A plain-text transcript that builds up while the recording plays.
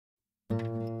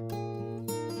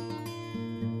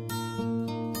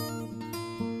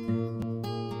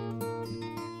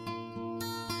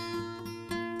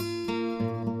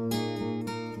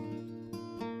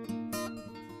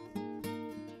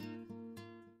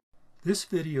This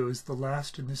video is the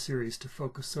last in the series to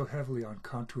focus so heavily on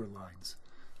contour lines.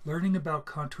 Learning about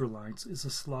contour lines is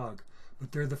a slog,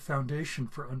 but they're the foundation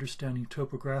for understanding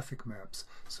topographic maps,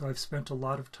 so I've spent a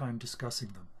lot of time discussing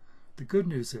them. The good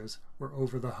news is we're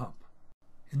over the hump.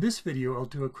 In this video I'll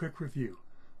do a quick review.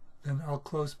 Then I'll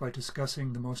close by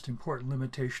discussing the most important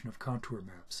limitation of contour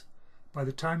maps. By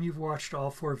the time you've watched all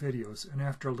 4 videos and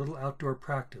after a little outdoor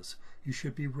practice, you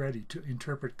should be ready to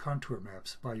interpret contour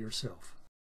maps by yourself.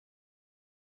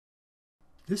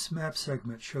 This map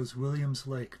segment shows Williams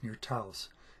Lake near Taos.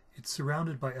 It's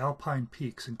surrounded by alpine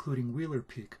peaks, including Wheeler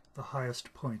Peak, the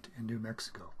highest point in New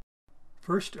Mexico.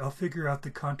 First, I'll figure out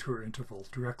the contour interval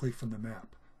directly from the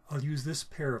map. I'll use this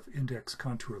pair of index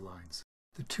contour lines.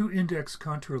 The 2 index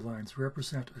contour lines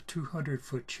represent a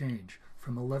 200-foot change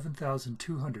from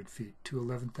 11,200 feet to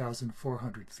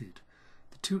 11,400 feet.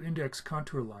 The 2 index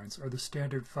contour lines are the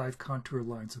standard 5 contour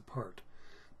lines apart.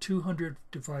 200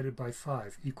 divided by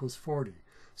 5 equals 40,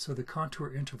 so the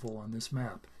contour interval on this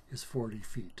map is 40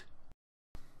 feet.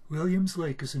 Williams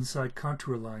Lake is inside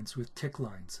contour lines with tick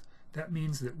lines. That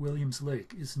means that Williams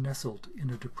Lake is nestled in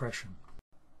a depression.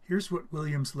 Here's what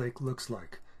Williams Lake looks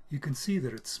like. You can see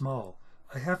that it's small.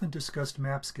 I haven't discussed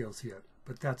map scales yet,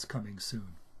 but that's coming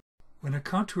soon. When a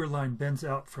contour line bends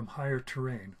out from higher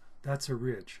terrain, that's a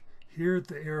ridge. Here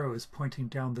the arrow is pointing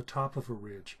down the top of a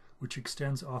ridge, which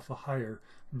extends off a higher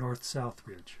north-south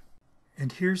ridge.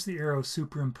 And here's the arrow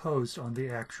superimposed on the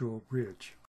actual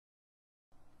ridge.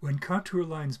 When contour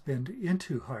lines bend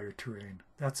into higher terrain,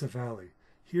 that's a valley.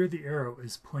 Here the arrow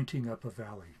is pointing up a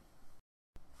valley.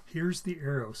 Here's the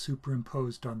arrow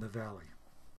superimposed on the valley.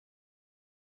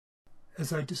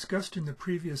 As I discussed in the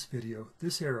previous video,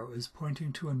 this arrow is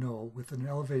pointing to a knoll with an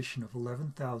elevation of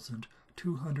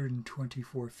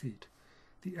 11,224 feet.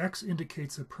 The X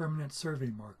indicates a permanent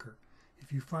survey marker.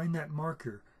 If you find that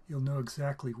marker, you'll know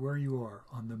exactly where you are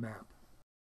on the map.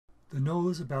 The knoll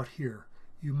is about here.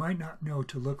 You might not know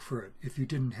to look for it if you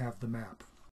didn't have the map.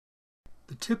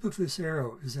 The tip of this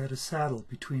arrow is at a saddle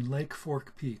between Lake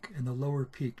Fork Peak and the lower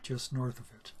peak just north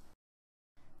of it.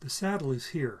 The saddle is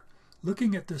here.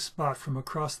 Looking at this spot from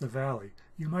across the valley,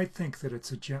 you might think that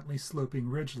it's a gently sloping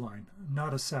ridgeline,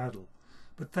 not a saddle.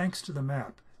 But thanks to the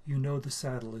map, you know the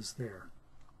saddle is there.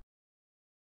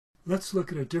 Let's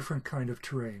look at a different kind of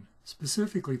terrain,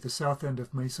 specifically the south end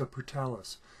of Mesa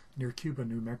Portales, near Cuba,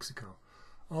 New Mexico.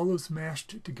 All those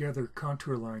mashed together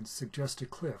contour lines suggest a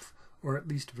cliff, or at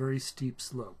least very steep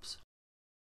slopes.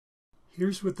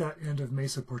 Here's what that end of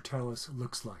Mesa Portales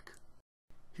looks like.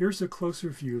 Here's a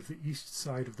closer view of the east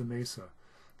side of the mesa.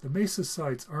 The mesa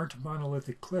sides aren't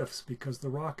monolithic cliffs because the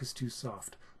rock is too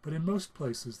soft, but in most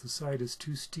places the side is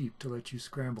too steep to let you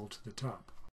scramble to the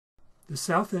top. The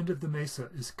south end of the mesa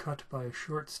is cut by a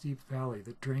short steep valley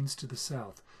that drains to the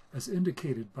south, as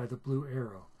indicated by the blue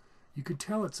arrow. You can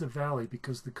tell it's a valley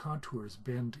because the contours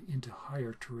bend into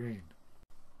higher terrain.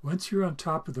 Once you're on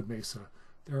top of the mesa,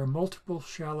 there are multiple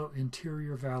shallow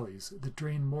interior valleys that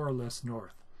drain more or less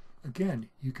north. Again,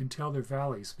 you can tell they're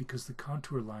valleys because the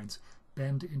contour lines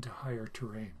bend into higher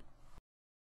terrain.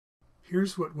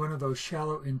 Here's what one of those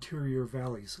shallow interior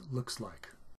valleys looks like.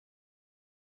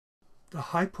 The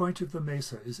high point of the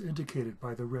mesa is indicated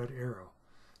by the red arrow.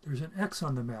 There's an X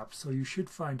on the map, so you should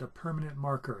find a permanent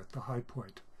marker at the high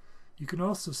point. You can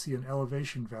also see an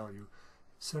elevation value,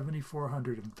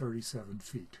 7,437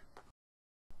 feet.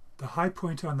 The high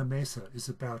point on the mesa is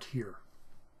about here.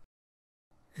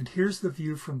 And here's the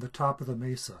view from the top of the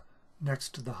mesa,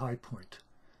 next to the high point.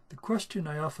 The question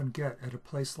I often get at a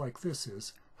place like this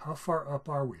is, how far up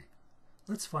are we?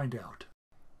 Let's find out.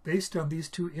 Based on these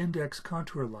 2 index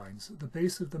contour lines, the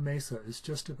base of the mesa is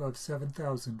just above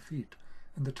 7,000 feet,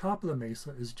 and the top of the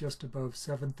mesa is just above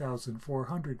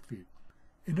 7,400 feet.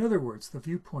 In other words, the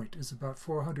viewpoint is about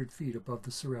 400 feet above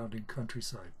the surrounding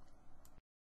countryside.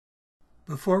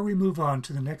 Before we move on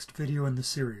to the next video in the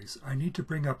series, I need to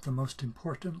bring up the most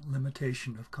important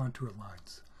limitation of contour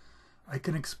lines. I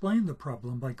can explain the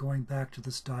problem by going back to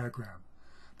this diagram.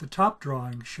 The top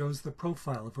drawing shows the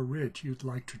profile of a ridge you'd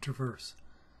like to traverse.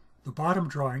 The bottom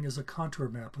drawing is a contour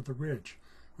map of the ridge,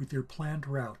 with your planned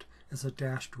route as a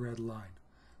dashed red line.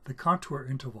 The contour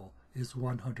interval is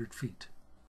 100 feet.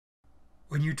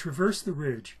 When you traverse the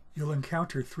ridge, you'll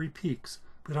encounter 3 peaks,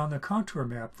 but on the contour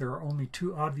map there are only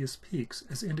 2 obvious peaks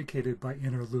as indicated by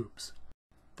inner loops.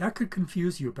 That could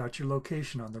confuse you about your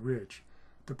location on the ridge.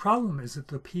 The problem is that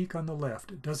the peak on the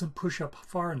left doesn't push up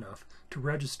far enough to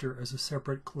register as a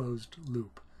separate closed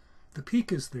loop. The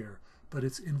peak is there, but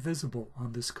it's invisible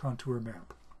on this contour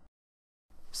map.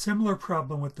 Similar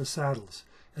problem with the saddles.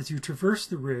 As you traverse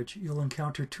the ridge, you'll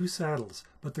encounter 2 saddles,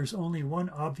 but there's only one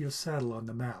obvious saddle on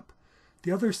the map.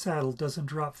 The other saddle doesn't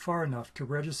drop far enough to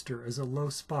register as a low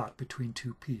spot between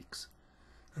two peaks.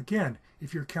 Again,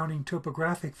 if you're counting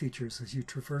topographic features as you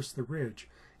traverse the ridge,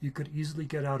 you could easily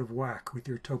get out of whack with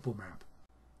your topo map.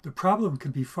 The problem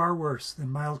can be far worse than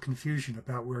mild confusion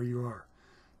about where you are.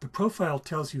 The profile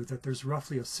tells you that there's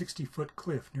roughly a 60-foot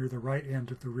cliff near the right end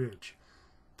of the ridge.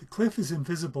 The cliff is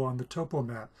invisible on the topo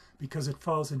map because it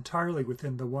falls entirely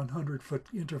within the 100-foot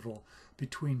interval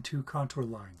between two contour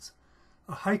lines.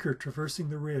 A hiker traversing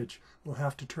the ridge will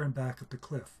have to turn back at the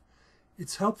cliff.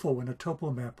 It's helpful when a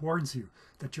topo map warns you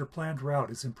that your planned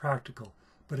route is impractical,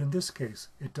 but in this case,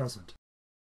 it doesn't.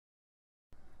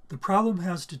 The problem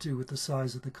has to do with the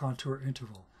size of the contour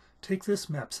interval. Take this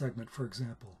map segment, for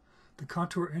example. The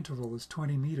contour interval is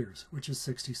 20 meters, which is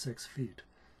 66 feet.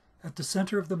 At the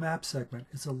center of the map segment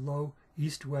is a low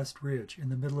east-west ridge in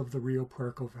the middle of the Rio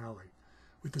Puerco Valley.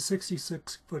 With the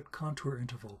 66-foot contour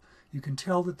interval, you can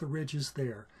tell that the ridge is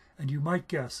there, and you might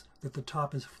guess that the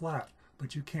top is flat,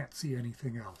 but you can't see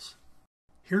anything else.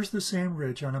 Here's the same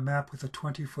ridge on a map with a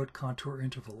 20-foot contour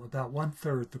interval, about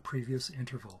 1/3 the previous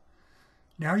interval.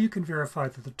 Now you can verify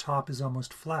that the top is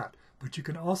almost flat, but you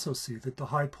can also see that the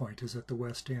high point is at the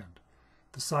west end.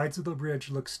 The sides of the ridge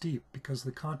look steep because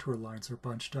the contour lines are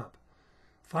bunched up.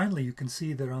 Finally, you can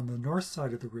see that on the north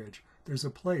side of the ridge, there's a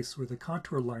place where the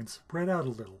contour lines spread out a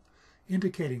little,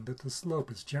 indicating that the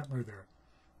slope is gentler there.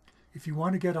 If you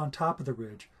want to get on top of the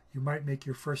ridge, you might make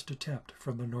your first attempt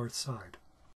from the north side.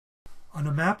 On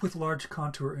a map with large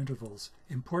contour intervals,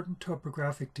 important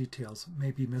topographic details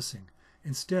may be missing.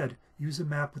 Instead, use a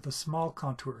map with a small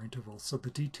contour interval so the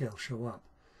details show up.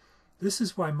 This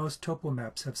is why most topo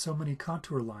maps have so many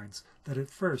contour lines that at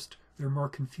first they're more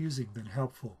confusing than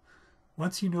helpful.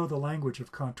 Once you know the language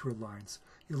of contour lines,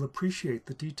 you'll appreciate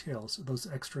the details those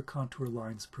extra contour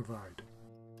lines provide.